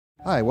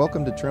Hi,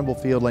 welcome to Trimble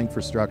Field Link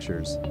for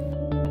Structures.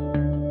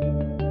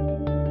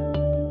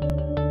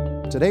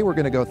 Today we're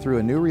going to go through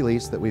a new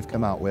release that we've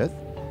come out with.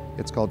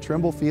 It's called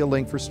Trimble Field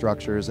Link for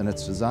Structures, and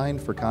it's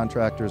designed for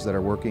contractors that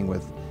are working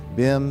with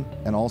BIM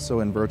and also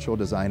in virtual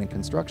design and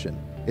construction.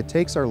 It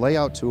takes our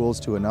layout tools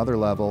to another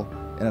level,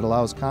 and it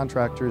allows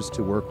contractors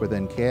to work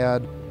within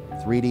CAD,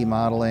 3D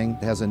modeling.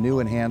 It has a new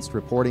enhanced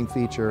reporting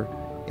feature,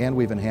 and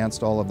we've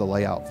enhanced all of the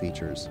layout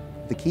features.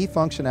 The key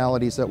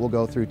functionalities that we'll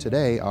go through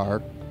today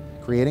are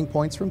creating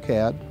points from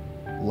CAD,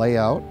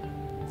 layout,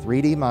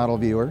 3D model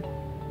viewer,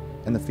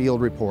 and the field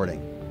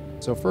reporting.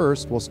 So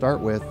first, we'll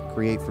start with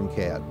create from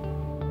CAD.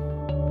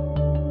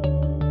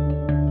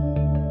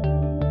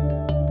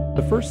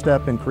 The first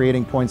step in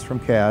creating points from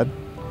CAD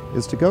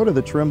is to go to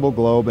the Trimble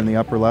globe in the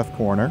upper left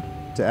corner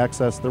to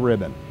access the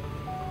ribbon.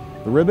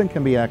 The ribbon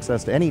can be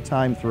accessed any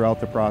time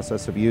throughout the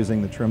process of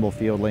using the Trimble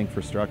Field Link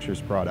for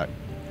Structures product.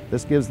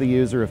 This gives the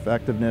user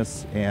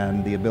effectiveness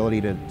and the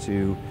ability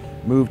to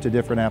move to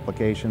different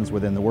applications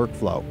within the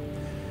workflow.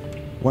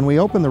 When we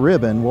open the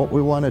ribbon, what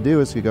we want to do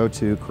is to go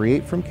to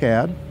Create from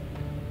CAD.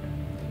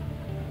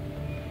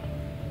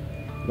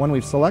 When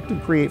we've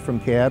selected Create from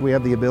CAD, we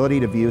have the ability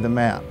to view the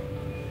map.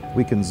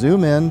 We can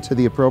zoom in to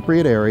the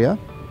appropriate area,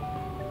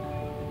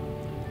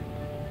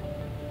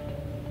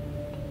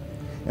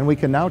 and we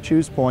can now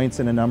choose points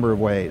in a number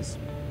of ways.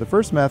 The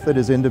first method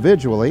is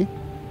individually,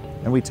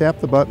 and we tap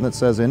the button that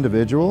says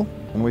Individual,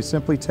 and we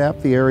simply tap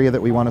the area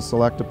that we want to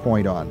select a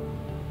point on.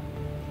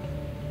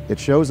 It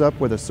shows up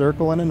with a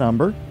circle and a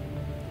number.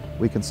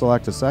 We can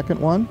select a second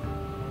one.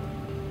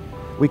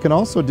 We can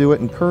also do it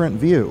in current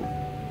view,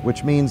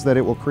 which means that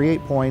it will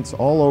create points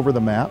all over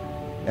the map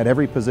at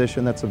every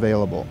position that's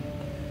available.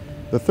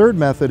 The third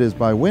method is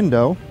by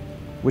window,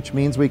 which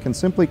means we can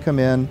simply come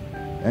in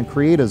and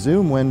create a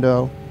zoom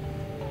window,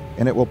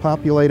 and it will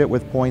populate it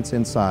with points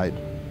inside.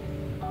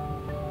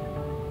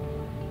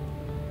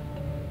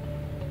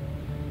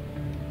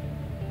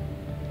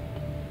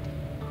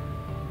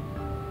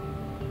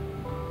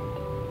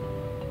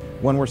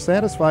 When we're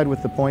satisfied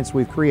with the points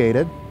we've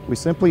created, we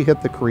simply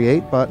hit the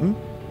Create button,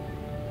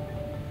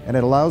 and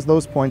it allows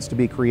those points to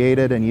be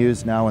created and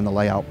used now in the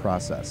layout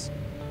process.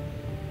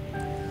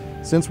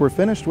 Since we're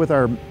finished with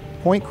our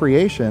point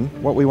creation,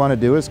 what we want to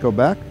do is go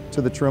back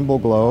to the Trimble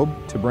globe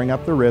to bring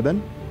up the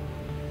ribbon.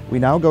 We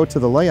now go to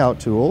the Layout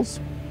tools,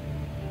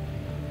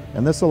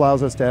 and this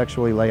allows us to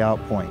actually lay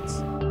out points.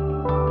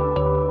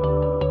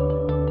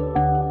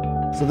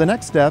 So the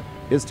next step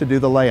is to do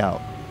the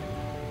layout.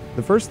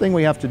 The first thing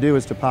we have to do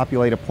is to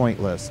populate a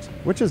point list,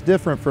 which is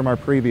different from our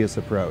previous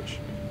approach.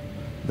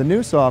 The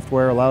new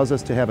software allows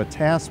us to have a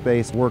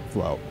task-based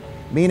workflow,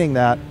 meaning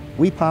that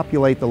we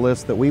populate the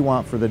list that we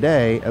want for the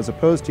day as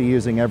opposed to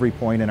using every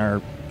point in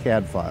our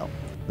CAD file.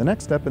 The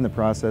next step in the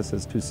process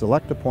is to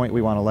select a point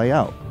we want to lay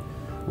out.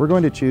 We're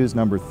going to choose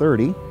number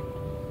 30,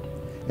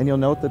 and you'll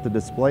note that the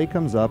display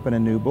comes up in a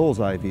new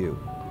bullseye view.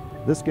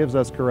 This gives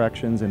us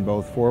corrections in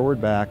both forward,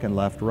 back, and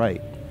left,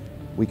 right.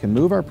 We can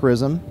move our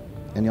prism,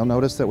 and you'll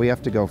notice that we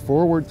have to go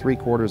forward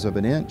 3/4 of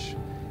an inch,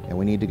 and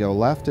we need to go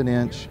left an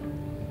inch.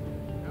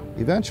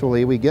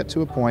 Eventually, we get to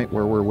a point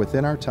where we're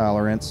within our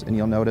tolerance, and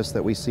you'll notice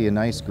that we see a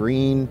nice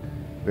green,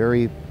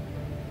 very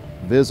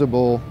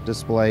visible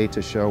display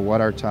to show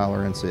what our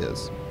tolerance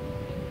is.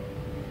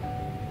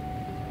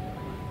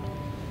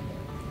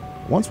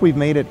 Once we've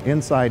made it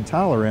inside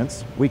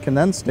tolerance, we can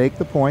then stake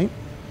the point,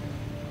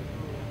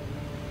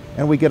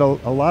 and we get a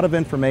lot of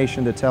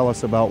information to tell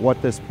us about what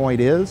this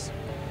point is,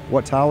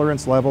 what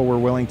tolerance level we're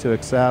willing to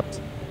accept,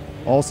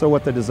 also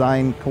what the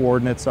design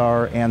coordinates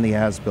are and the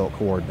as-built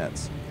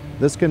coordinates.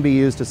 This can be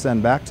used to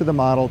send back to the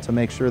model to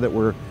make sure that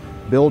we're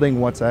building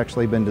what's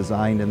actually been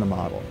designed in the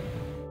model.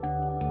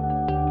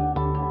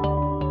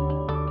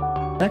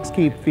 Next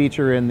key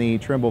feature in the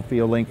Trimble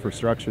Field Link for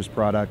Structures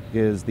product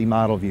is the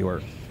model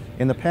viewer.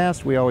 In the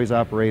past, we always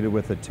operated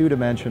with a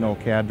two-dimensional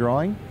CAD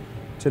drawing.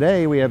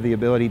 Today, we have the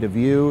ability to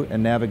view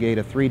and navigate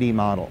a 3D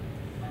model.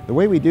 The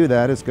way we do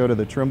that is go to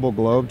the Trimble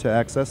globe to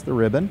access the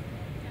ribbon.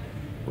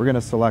 We're going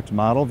to select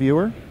Model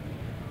Viewer.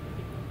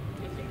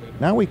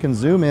 Now we can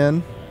zoom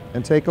in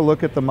and take a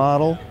look at the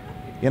model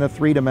in a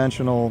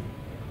three-dimensional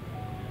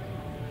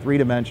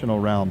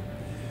realm.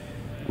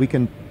 We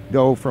can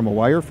go from a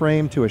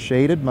wireframe to a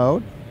shaded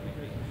mode.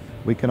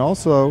 We can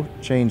also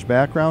change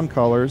background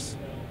colors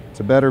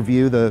to better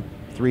view the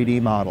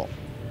 3D model.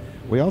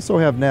 We also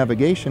have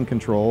navigation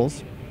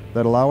controls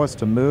that allow us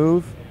to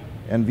move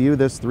and view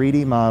this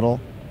 3D model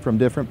from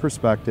different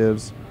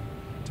perspectives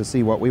to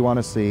see what we want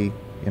to see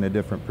in a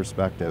different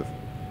perspective.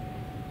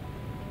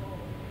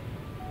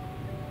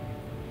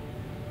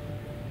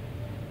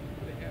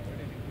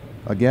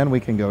 Again, we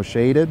can go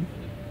shaded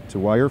to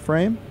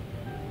wireframe.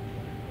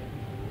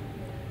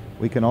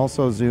 We can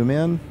also zoom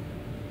in,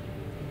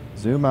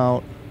 zoom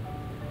out,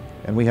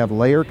 and we have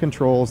layer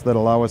controls that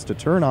allow us to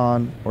turn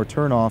on or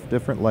turn off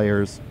different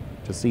layers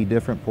to see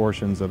different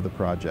portions of the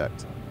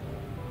project.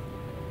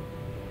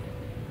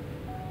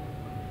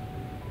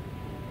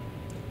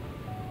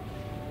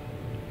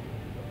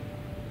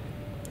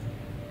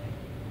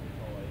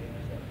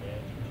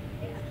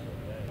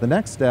 The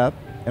next step,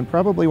 and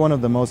probably one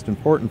of the most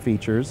important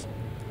features,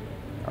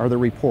 are the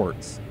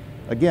reports.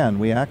 Again,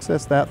 we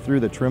access that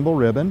through the Trimble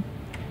ribbon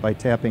by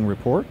tapping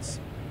Reports,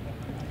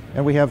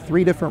 and we have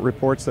 3 different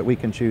reports that we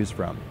can choose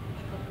from.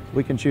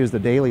 We can choose the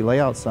Daily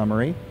Layout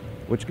Summary,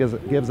 which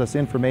gives us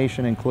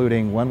information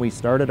including when we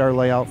started our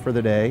layout for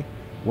the day,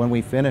 when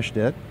we finished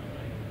it,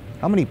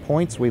 how many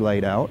points we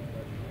laid out,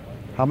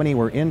 how many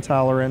were in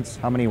tolerance,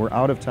 how many were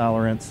out of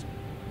tolerance,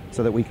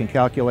 so that we can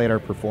calculate our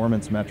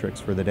performance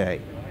metrics for the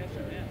day.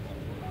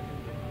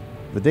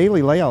 The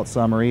Daily Layout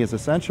Summary is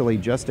essentially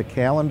just a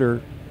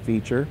calendar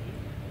feature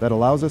that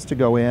allows us to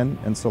go in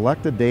and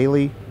select a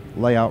daily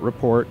layout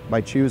report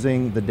by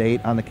choosing the date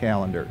on the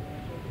calendar.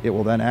 It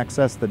will then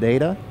access the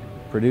data,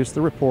 produce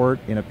the report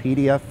in a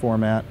PDF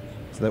format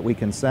so that we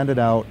can send it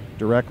out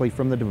directly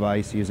from the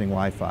device using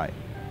Wi-Fi.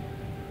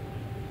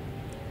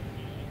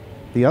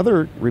 The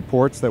other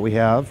reports that we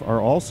have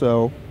are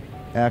also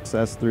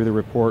accessed through the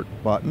Report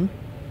button.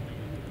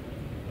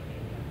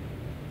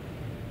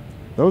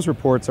 Those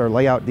reports are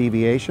layout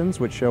deviations,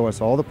 which show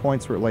us all the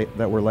points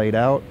that were laid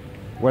out,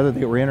 whether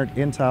they were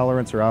in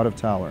tolerance or out of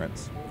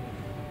tolerance.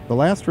 The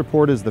last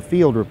report is the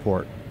Field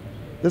Report.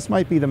 This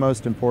might be the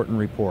most important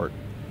report.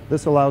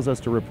 This allows us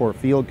to report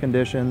field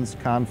conditions,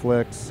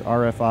 conflicts,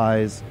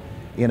 RFIs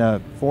in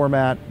a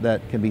format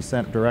that can be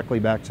sent directly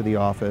back to the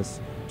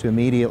office to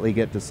immediately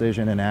get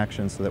decision and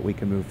action so that we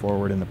can move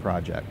forward in the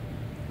project.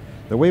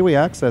 The way we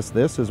access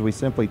this is we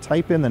simply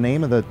type in the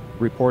name of the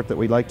report that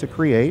we'd like to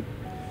create.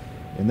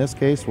 In this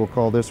case, we'll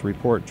call this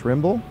report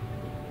Trimble.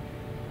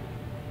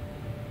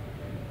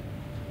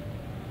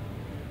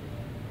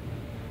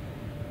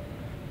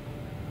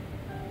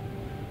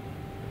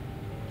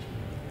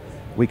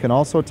 We can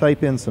also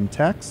type in some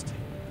text,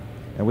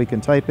 and we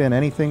can type in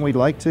anything we'd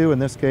like to. In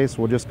this case,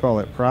 we'll just call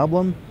it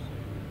problem.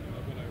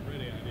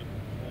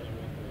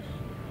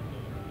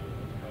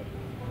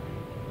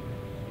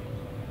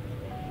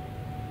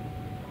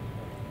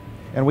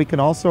 And we can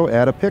also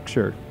add a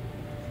picture.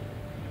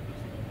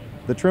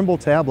 The Trimble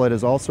tablet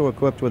is also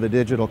equipped with a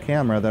digital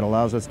camera that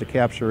allows us to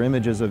capture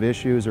images of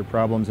issues or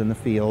problems in the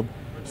field,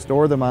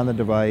 store them on the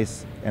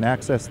device, and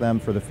access them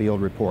for the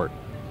field report.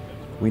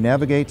 We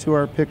navigate to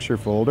our picture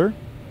folder.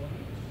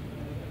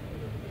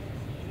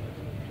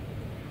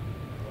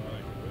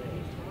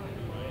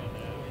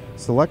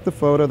 Select the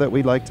photo that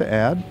we'd like to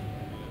add.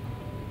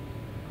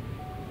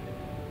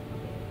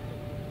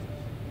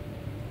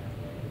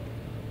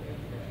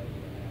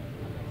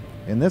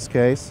 In this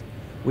case,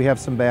 we have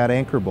some bad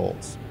anchor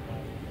bolts.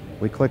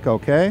 We click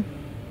OK,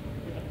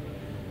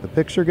 the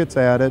picture gets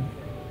added,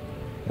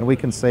 and we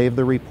can save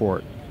the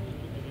report.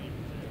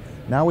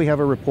 Now we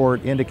have a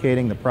report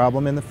indicating the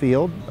problem in the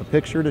field, a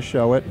picture to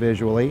show it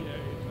visually.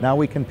 Now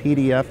we can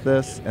PDF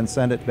this and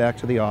send it back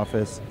to the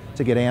office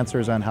to get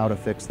answers on how to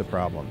fix the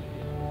problem.